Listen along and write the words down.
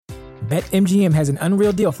BetMGM has an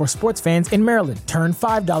unreal deal for sports fans in Maryland. Turn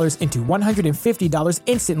 $5 into $150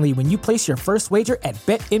 instantly when you place your first wager at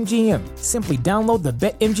BetMGM. Simply download the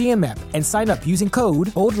BetMGM app and sign up using code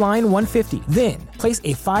OldLine150. Then, place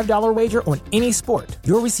a $5 wager on any sport.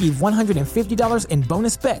 You'll receive $150 in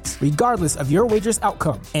bonus bets, regardless of your wager's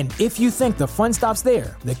outcome. And if you think the fun stops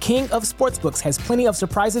there, the king of sportsbooks has plenty of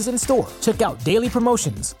surprises in store. Check out daily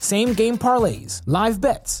promotions, same-game parlays, live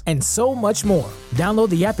bets, and so much more. Download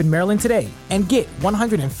the app in Maryland today and get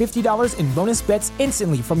 $150 in bonus bets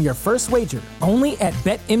instantly from your first wager. Only at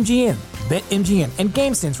BetMGM. BetMGM and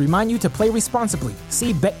GameSense remind you to play responsibly.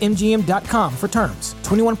 See BetMGM.com for terms.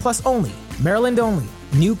 21 plus only. Maryland only.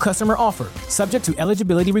 New customer offer. Subject to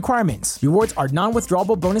eligibility requirements. Rewards are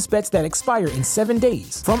non-withdrawable bonus bets that expire in 7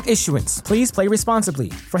 days. From issuance, please play responsibly.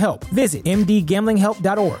 For help, visit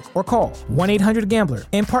mdgamblinghelp.org or call 1-800-GAMBLER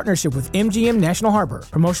in partnership with MGM National Harbor.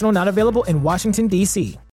 Promotional not available in Washington,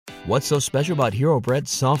 D.C. What's so special about Hero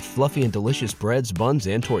Bread's soft, fluffy, and delicious breads, buns,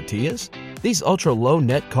 and tortillas? These ultra-low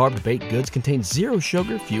net-carb baked goods contain zero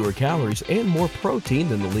sugar, fewer calories, and more protein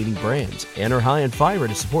than the leading brands, and are high in fiber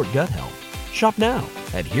to support gut health. Shop now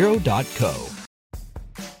at hero.co.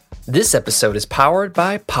 This episode is powered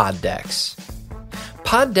by Poddex.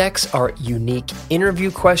 Poddex are unique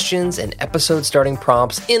interview questions and episode-starting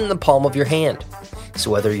prompts in the palm of your hand. So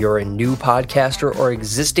whether you're a new podcaster or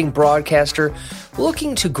existing broadcaster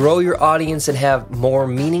looking to grow your audience and have more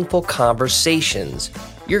meaningful conversations,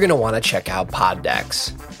 you're going to want to check out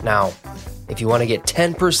Poddex. Now, if you want to get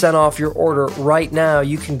 10% off your order right now,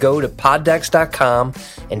 you can go to poddex.com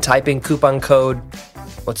and type in coupon code.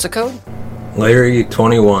 What's the code?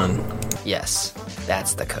 Larry21. Yes,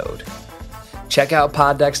 that's the code. Check out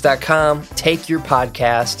poddex.com. Take your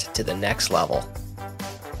podcast to the next level.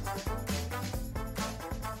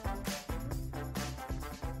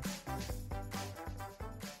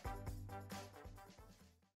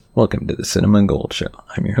 Welcome to the Cinema and Gold Show.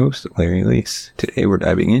 I'm your host, Larry Leese. Today we're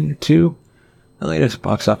diving into the latest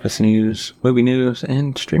box office news, movie news,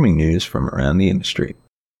 and streaming news from around the industry.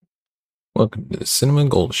 Welcome to the Cinema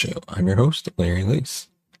and Gold Show. I'm your host, Larry Leese.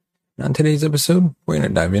 And on today's episode, we're going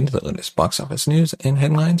to dive into the latest box office news and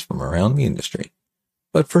headlines from around the industry.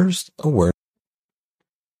 But first, a word.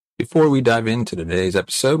 Before we dive into today's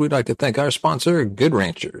episode, we'd like to thank our sponsor, Good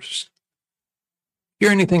Ranchers. If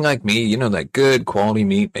you're anything like me, you know that good quality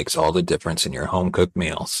meat makes all the difference in your home-cooked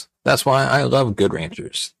meals. That's why I love Good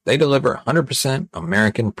Ranchers. They deliver 100%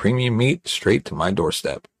 American premium meat straight to my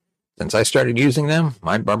doorstep. Since I started using them,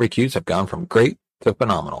 my barbecues have gone from great to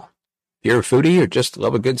phenomenal. If you're a foodie or just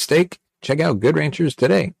love a good steak, check out Good Ranchers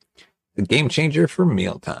today. The game changer for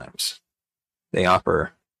meal times. They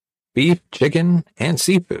offer beef, chicken, and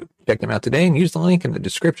seafood. Check them out today and use the link in the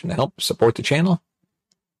description to help support the channel.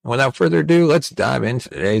 And without further ado, let's dive into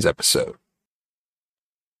today's episode.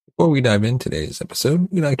 Before we dive into today's episode,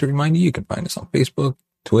 we'd like to remind you can find us on Facebook,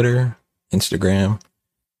 Twitter, Instagram,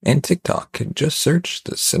 and TikTok. Just search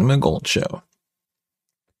The Cinema Gold Show.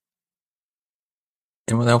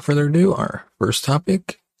 And without further ado, our first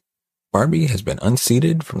topic, Barbie has been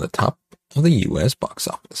unseated from the top of the U.S. box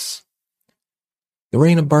office. The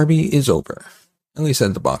reign of Barbie is over, at least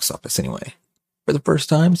at the box office anyway. For the first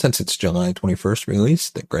time since its July 21st release,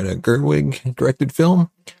 the Greta Gerwig directed film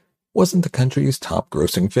wasn't the country's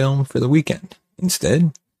top-grossing film for the weekend.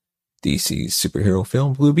 Instead, DC's superhero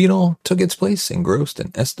film Blue Beetle took its place and grossed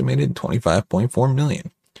an estimated $25.4 million,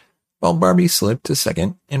 while Barbie slipped to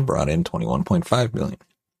second and brought in $21.5 million.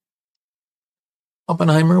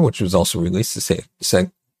 Oppenheimer, which was also released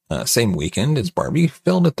the same weekend as Barbie,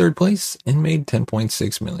 fell to third place and made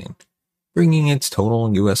 $10.6 million, bringing its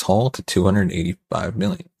total U.S. haul to $285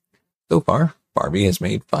 million. So far, Barbie has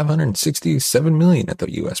made $567 million at the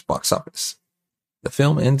U.S. box office. The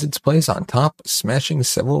film ends its place on top, smashing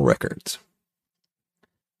several records.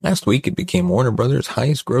 Last week, it became Warner Brothers'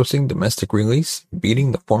 highest-grossing domestic release,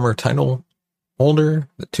 beating the former title holder,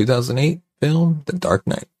 the 2008 film The Dark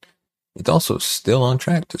Knight. It's also still on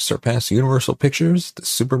track to surpass Universal Pictures' The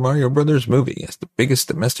Super Mario Bros. Movie as the biggest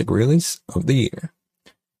domestic release of the year.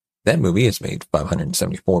 That movie has made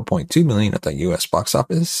 $574.2 million at the U.S. box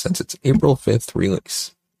office since its April 5th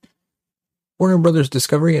release. Warner Brothers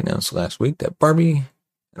Discovery announced last week that Barbie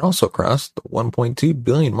had also crossed the $1.2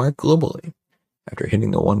 billion mark globally, after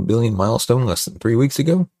hitting the $1 billion milestone less than 3 weeks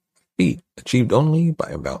ago, a feat achieved only by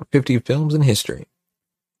about 50 films in history.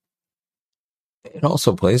 It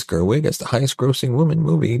also placed Gerwig as the highest-grossing woman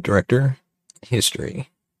movie director in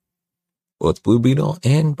history. Both Blue Beetle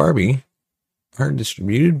and Barbie are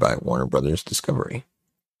distributed by Warner Brothers Discovery.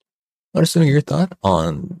 Let us know your thought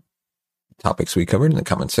on topics we covered in the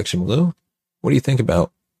comment section below. What do you think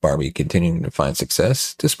about Barbie continuing to find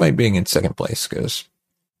success despite being in second place, because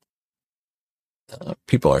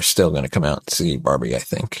people are still going to come out and see Barbie, I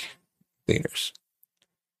think, theaters.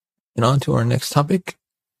 And on to our next topic.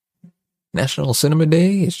 National Cinema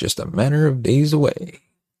Day is just a matter of days away.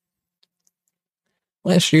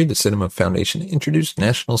 Last year, the Cinema Foundation introduced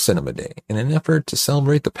National Cinema Day in an effort to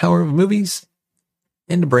celebrate the power of movies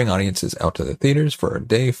and to bring audiences out to the theaters for a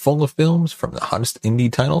day full of films from the hottest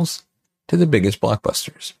indie titles to the biggest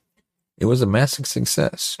blockbusters. It was a massive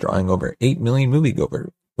success, drawing over 8 million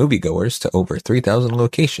moviegoers to over 3,000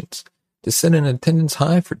 locations to set an attendance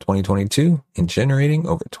high for 2022 and generating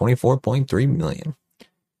over 24.3 million.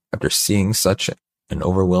 After seeing such an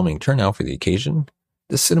overwhelming turnout for the occasion,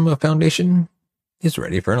 the Cinema Foundation is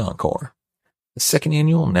ready for an encore. The second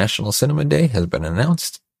annual National Cinema Day has been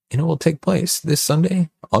announced, and it will take place this Sunday,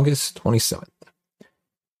 August 27th.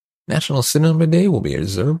 National Cinema Day will be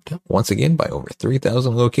observed once again by over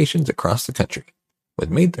 3,000 locations across the country,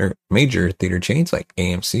 with major theater chains like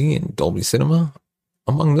AMC and Dolby Cinema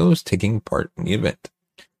among those taking part in the event.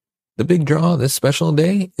 The big draw this special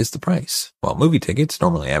day is the price. While movie tickets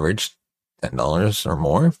normally average $10 or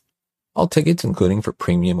more, all tickets, including for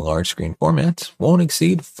premium large screen formats, won't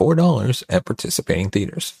exceed $4 at participating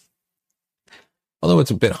theaters. Although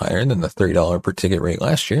it's a bit higher than the $30 per ticket rate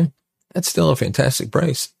last year, that's still a fantastic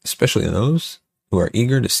price, especially those who are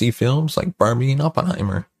eager to see films like Barbie and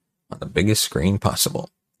Oppenheimer on the biggest screen possible.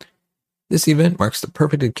 This event marks the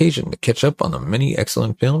perfect occasion to catch up on the many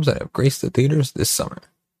excellent films that have graced the theaters this summer.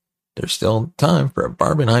 There's still time for a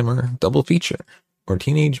Barbenheimer double feature, or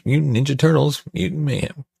Teenage Mutant Ninja Turtles Mutant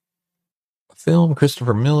Mayhem, a film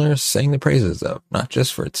Christopher Miller sang the praises of, not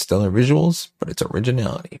just for its stellar visuals, but its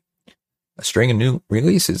originality. A string of new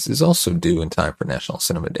releases is also due in time for National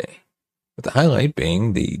Cinema Day, with the highlight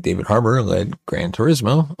being the David Harbour-led Gran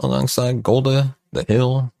Turismo alongside Golda, The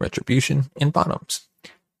Hill, Retribution, and Bottoms.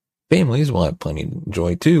 Families will have plenty to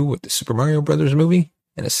enjoy too, with the Super Mario Bros. Movie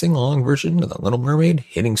and a sing-along version of The Little Mermaid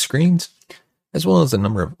hitting screens, as well as a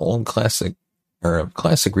number of classic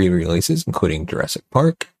re-releases, including Jurassic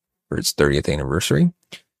Park for its 30th anniversary,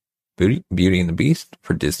 Beauty and the Beast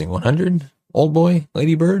for Disney 100, Old Boy,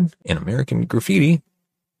 Lady Bird, and American Graffiti,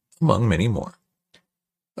 among many more.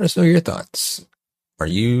 Let us know your thoughts. Are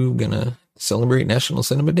you going to celebrate National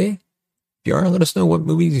Cinema Day? If you are, let us know what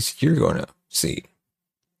movies you're going to see.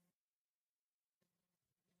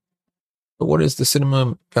 But what is the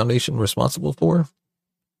Cinema Foundation responsible for?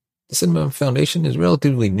 The Cinema Foundation is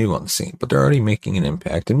relatively new on the scene, but they're already making an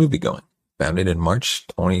impact in moviegoing. Founded in March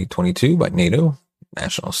 2022 by NATO,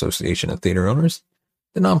 National Association of Theater Owners,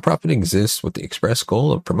 the nonprofit exists with the express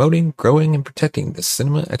goal of promoting, growing, and protecting the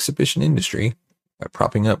cinema exhibition industry by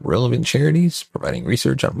propping up relevant charities, providing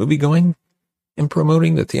research on moviegoing, and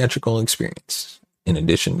promoting the theatrical experience. In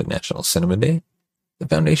addition to National Cinema Day, the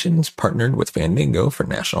Foundation's partnered with Fandango for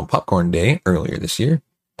National Popcorn Day earlier this year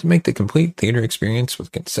to make the complete theater experience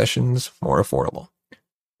with concessions more affordable.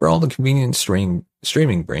 For all the convenience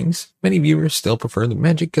streaming brings, many viewers still prefer the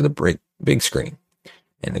magic of the big screen,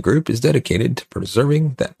 and the group is dedicated to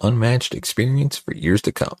preserving that unmatched experience for years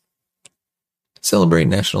to come. Celebrate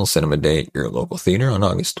National Cinema Day at your local theater on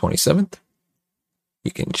August 27th. You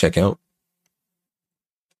can check out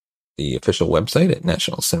the official website at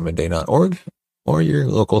nationalcinemaday.org or your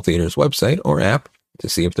local theater's website or app to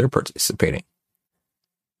see if they're participating.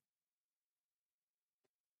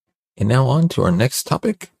 And now on to our next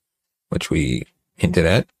topic, which we hinted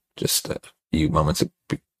at just a few moments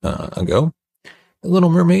ago. The Little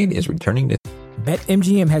Mermaid is returning to...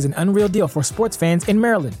 BetMGM has an unreal deal for sports fans in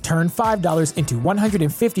Maryland. Turn $5 into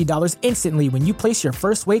 $150 instantly when you place your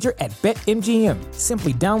first wager at BetMGM.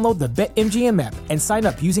 Simply download the BetMGM app and sign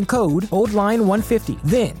up using code OldLine150.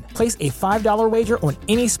 Then, place a $5 wager on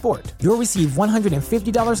any sport. You'll receive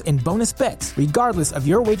 $150 in bonus bets, regardless of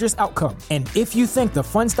your wager's outcome. And if you think the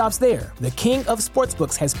fun stops there, the king of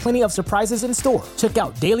sportsbooks has plenty of surprises in store. Check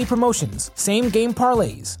out daily promotions, same-game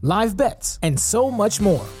parlays, live bets, and so much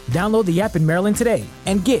more. Download the app in Maryland today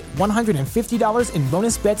and get $150 in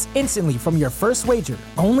bonus bets instantly from your first wager,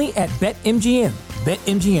 only at BetMGM.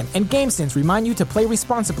 BetMGM and GameSense remind you to play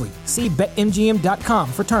responsibly. See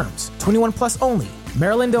BetMGM.com for terms. 21 plus only.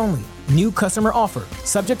 Maryland only. New customer offer.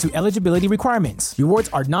 Subject to eligibility requirements. Rewards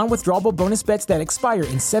are non-withdrawable bonus bets that expire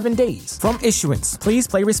in 7 days. From issuance, please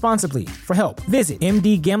play responsibly. For help, visit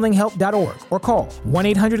mdgamblinghelp.org or call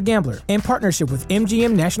 1-800-GAMBLER in partnership with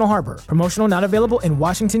MGM National Harbor. Promotional not available in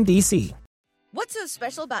Washington, D.C. What's so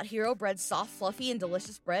special about Hero Bread's soft, fluffy, and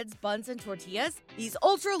delicious breads, buns, and tortillas? These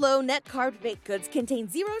ultra-low net-carb baked goods contain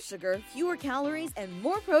zero sugar, fewer calories, and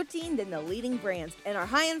more protein than the leading brands, and are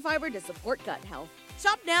high in fiber to support gut health.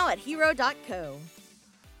 Shop now at hero.co.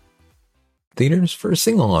 Theaters for a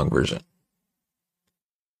sing-along version.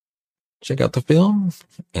 Check out the film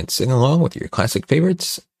and sing along with your classic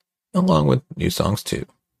favorites, along with new songs too.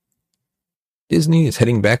 Disney is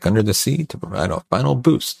heading back under the sea to provide a final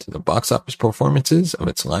boost to the box office performances of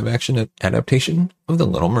its live-action adaptation of The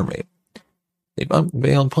Little Mermaid. They've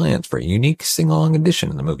unveiled plans for a unique sing-along edition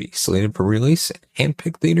of the movie, slated for release at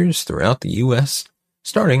hand-picked theaters throughout the U.S.,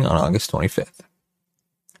 starting on August 25th.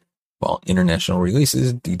 While international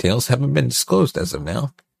releases details haven't been disclosed as of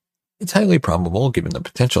now, it's highly probable given the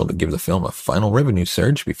potential to give the film a final revenue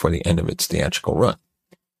surge before the end of its theatrical run.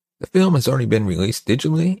 The film has already been released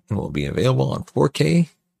digitally and will be available on 4K,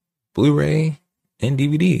 Blu-ray, and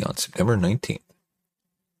DVD on September 19th.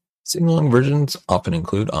 Sing-along versions often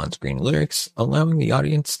include on-screen lyrics, allowing the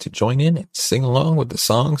audience to join in and sing along with the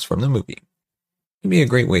songs from the movie. It can be a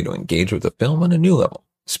great way to engage with the film on a new level,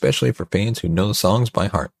 especially for fans who know the songs by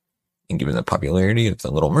heart. And given the popularity of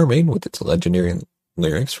The Little Mermaid with its legendary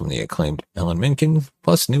lyrics from the acclaimed Alan Menken,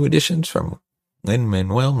 plus new additions from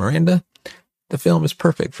Lin-Manuel Miranda, the film is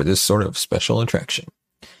perfect for this sort of special attraction.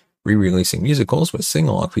 Re-releasing musicals with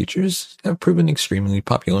sing-along features have proven extremely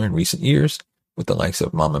popular in recent years, with the likes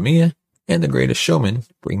of Mamma Mia and The Greatest Showman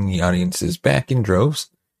bringing the audiences back in droves,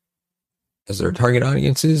 as their target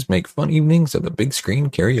audiences make fun evenings of the big screen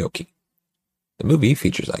karaoke. The movie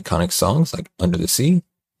features iconic songs like Under the Sea,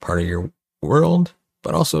 Part of Your World,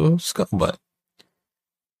 but also Scuttlebutt.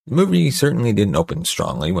 The movie certainly didn't open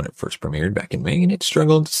strongly when it first premiered back in May, and it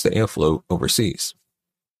struggled to stay afloat overseas.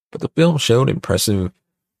 But the film showed impressive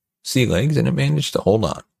sea legs, and it managed to hold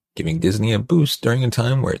on, giving Disney a boost during a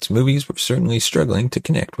time where its movies were certainly struggling to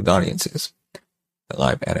connect with audiences. The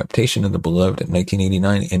live adaptation of the beloved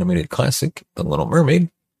 1989 animated classic, The Little Mermaid,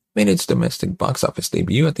 made its domestic box office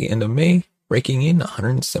debut at the end of May, raking in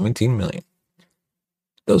 $117 million.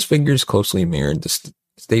 Those figures closely mirrored the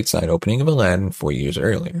stateside opening of Aladdin 4 years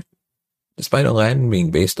earlier. Despite Aladdin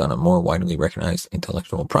being based on a more widely recognized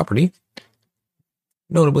intellectual property,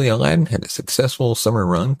 notably Aladdin had a successful summer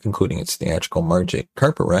run, concluding its theatrical market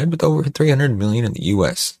carpet ride with over $300 million in the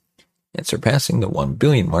U.S., and surpassing the $1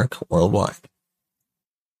 billion mark worldwide.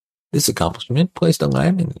 This accomplishment placed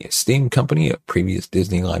Aladdin in the esteemed company of previous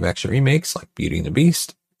Disney live-action remakes like Beauty and the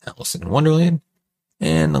Beast, Alice in Wonderland,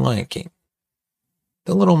 and The Lion King.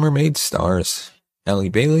 The Little Mermaid stars Halle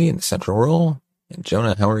Bailey in the central role, and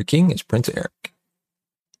Jonah Hauer-King as Prince Eric.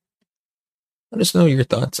 Let us know your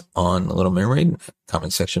thoughts on The Little Mermaid in the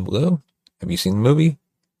comment section below. Have you seen the movie?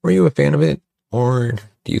 Were you a fan of it? Or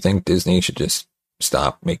do you think Disney should just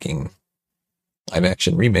stop making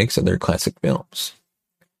live-action remakes of their classic films?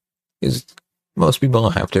 Because most people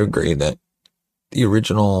have to agree that the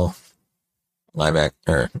original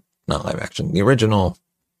the original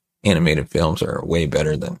animated films are way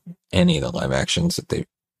better than any of the live actions that they've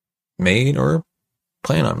made or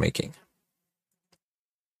plan on making.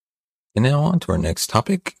 And now on to our next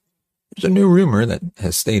topic. There's a new rumor that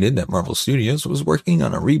has stated that Marvel Studios was working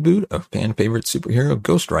on a reboot of fan-favorite superhero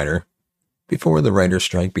Ghostrider before the writer's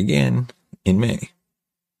strike began in May.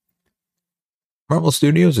 Marvel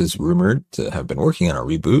Studios is rumored to have been working on a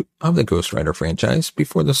reboot of the Ghostrider franchise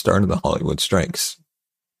before the start of the Hollywood strikes.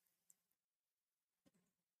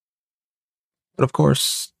 But of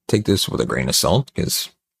course, take this with a grain of salt, because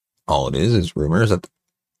all it is rumors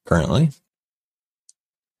currently.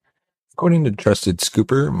 According to trusted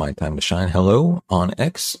scooper My Time to Shine Hello on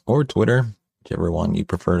X or Twitter, whichever one you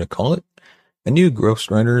prefer to call it, a new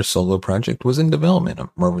Ghostrider solo project was in development at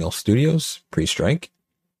Marvel Studios pre-strike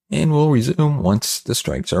and will resume once the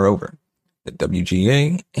strikes are over. The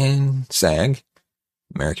WGA and SAG,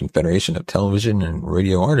 American Federation of Television and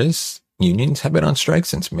Radio Artists, unions have been on strike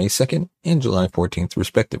since May 2nd and July 14th,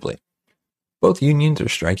 respectively. Both unions are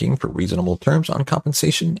striking for reasonable terms on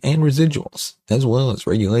compensation and residuals, as well as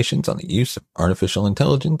regulations on the use of artificial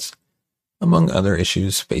intelligence, among other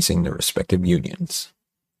issues facing their respective unions.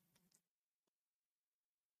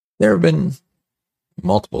 There have been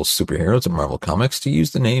multiple superheroes in Marvel Comics to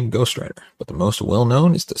use the name Ghostrider, but the most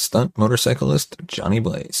well-known is the stunt motorcyclist Johnny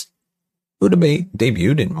Blaze, who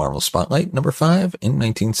debuted in Marvel Spotlight number 5 in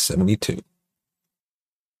 1972.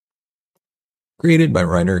 Created by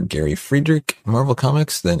writer Gary Friedrich, Marvel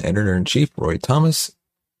Comics, then editor-in-chief Roy Thomas,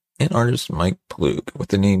 and artist Mike Plug, with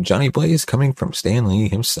the name Johnny Blaze coming from Stan Lee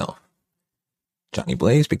himself. Johnny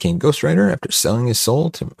Blaze became Ghostrider after selling his soul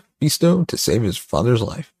to Mephisto to save his father's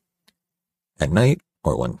life. At night,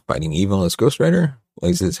 or when fighting evil as Ghostrider,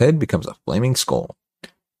 Blaze's head becomes a flaming skull.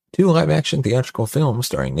 2 live-action theatrical films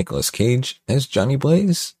starring Nicolas Cage as Johnny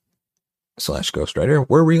Blaze, Ghostrider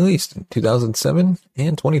were released in 2007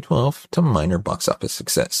 and 2012 to minor box office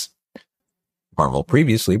success. Marvel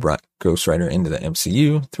previously brought Ghostrider into the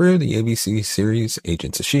MCU through the ABC series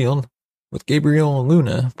Agents of S.H.I.E.L.D., with Gabriel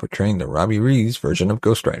Luna portraying the Robbie Reyes version of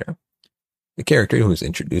Ghostrider. The character, who was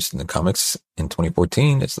introduced in the comics in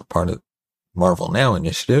 2014 as the part of the Marvel Now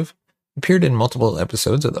initiative, appeared in multiple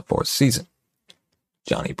episodes of the 4th season.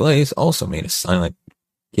 Johnny Blaze also made a silent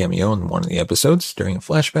cameo in one of the episodes during a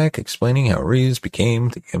flashback explaining how Reyes became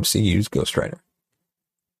the MCU's Ghostrider.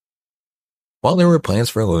 While there were plans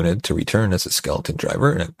for Luna to return as a skeleton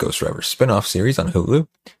driver in a Ghostrider spin-off series on Hulu,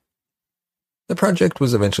 the project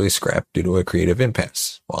was eventually scrapped due to a creative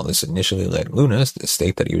impasse. While this initially led Luna to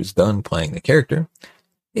state that he was done playing the character,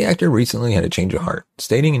 the actor recently had a change of heart,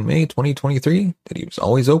 stating in May 2023 that he was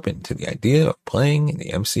always open to the idea of playing in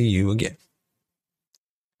the MCU again.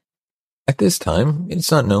 At this time,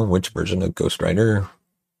 it's not known which version of Ghostrider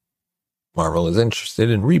Marvel is interested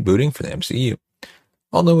in rebooting for the MCU,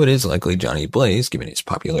 although it is likely Johnny Blaze, given his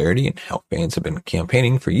popularity and how fans have been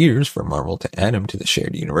campaigning for years for Marvel to add him to the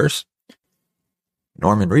shared universe.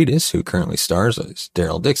 Norman Reedus, who currently stars as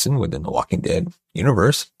Daryl Dixon within the Walking Dead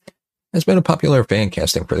universe, has been a popular fan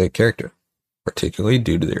casting for the character, particularly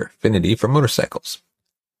due to their affinity for motorcycles.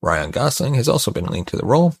 Ryan Gosling has also been linked to the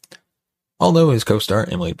role, although his co-star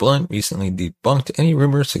Emily Blunt recently debunked any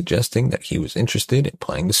rumors suggesting that he was interested in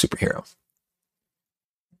playing the superhero.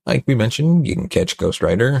 Like we mentioned, you can catch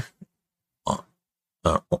Ghostrider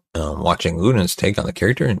watching Luna's take on the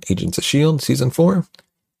character in Agents of S.H.I.E.L.D. Season 4,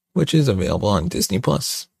 which is available on Disney+.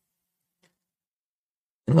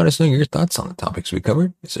 And let us know your thoughts on the topics we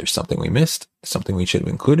covered. Is there something we missed, something we should have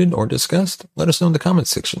included or discussed? Let us know in the comments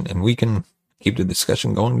section, and we can keep the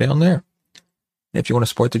discussion going down there. And if you want to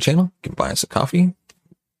support the channel, you can buy us a coffee.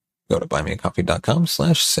 Go to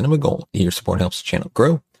buymeacoffee.com/cinemagold. Your support helps the channel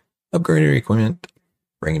grow, upgrade our equipment,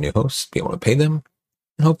 bring in new hosts, be able to pay them,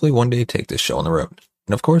 and hopefully one day take this show on the road.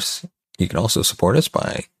 And of course, you can also support us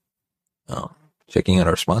by checking out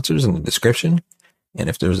our sponsors in the description. And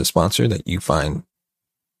if there's a sponsor that you find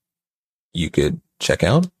you could check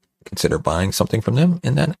out, consider buying something from them,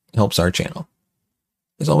 and that helps our channel.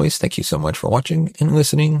 As always, thank you so much for watching and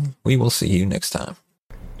listening. We will see you next time.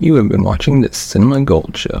 You have been watching the Cinema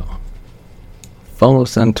Gold Show. Follow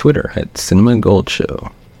us on Twitter at Cinema Gold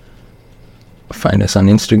Show. Find us on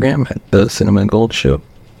Instagram at The Cinema Gold Show.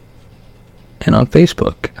 And on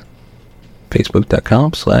Facebook,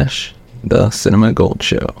 facebook.com/The Cinema Gold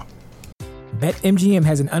Show. BetMGM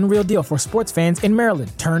has an unreal deal for sports fans in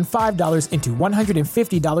Maryland. Turn $5 into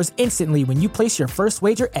 $150 instantly when you place your first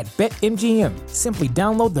wager at BetMGM. Simply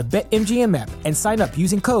download the BetMGM app and sign up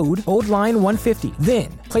using code OldLine150.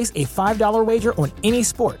 Then, place a $5 wager on any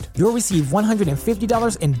sport. You'll receive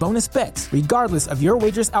 $150 in bonus bets, regardless of your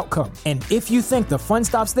wager's outcome. And if you think the fun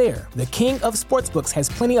stops there, the king of sportsbooks has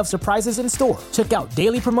plenty of surprises in store. Check out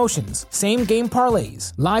daily promotions, same-game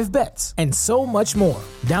parlays, live bets, and so much more.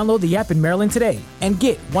 Download the app in Maryland today and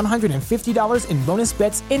get $150 in bonus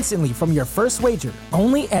bets instantly from your first wager.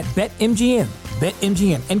 Only at BetMGM.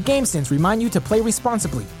 BetMGM and GameSense remind you to play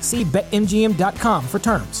responsibly. See BetMGM.com for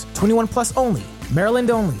terms. 21 plus only.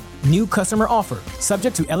 Maryland only. New customer offer.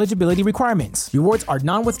 Subject to eligibility requirements. Rewards are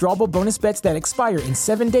non-withdrawable bonus bets that expire in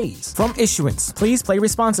 7 days. From issuance, please play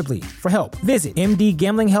responsibly. For help, visit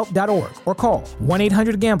mdgamblinghelp.org or call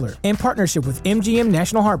 1-800-GAMBLER in partnership with MGM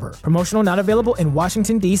National Harbor. Promotional not available in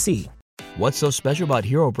Washington, D.C. What's so special about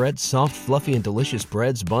Hero Bread's soft, fluffy, and delicious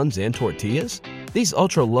breads, buns, and tortillas? These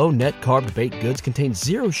ultra-low net-carb baked goods contain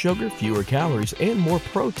zero sugar, fewer calories, and more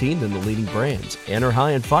protein than the leading brands, and are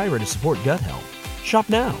high in fiber to support gut health. Shop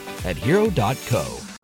now at hero.co.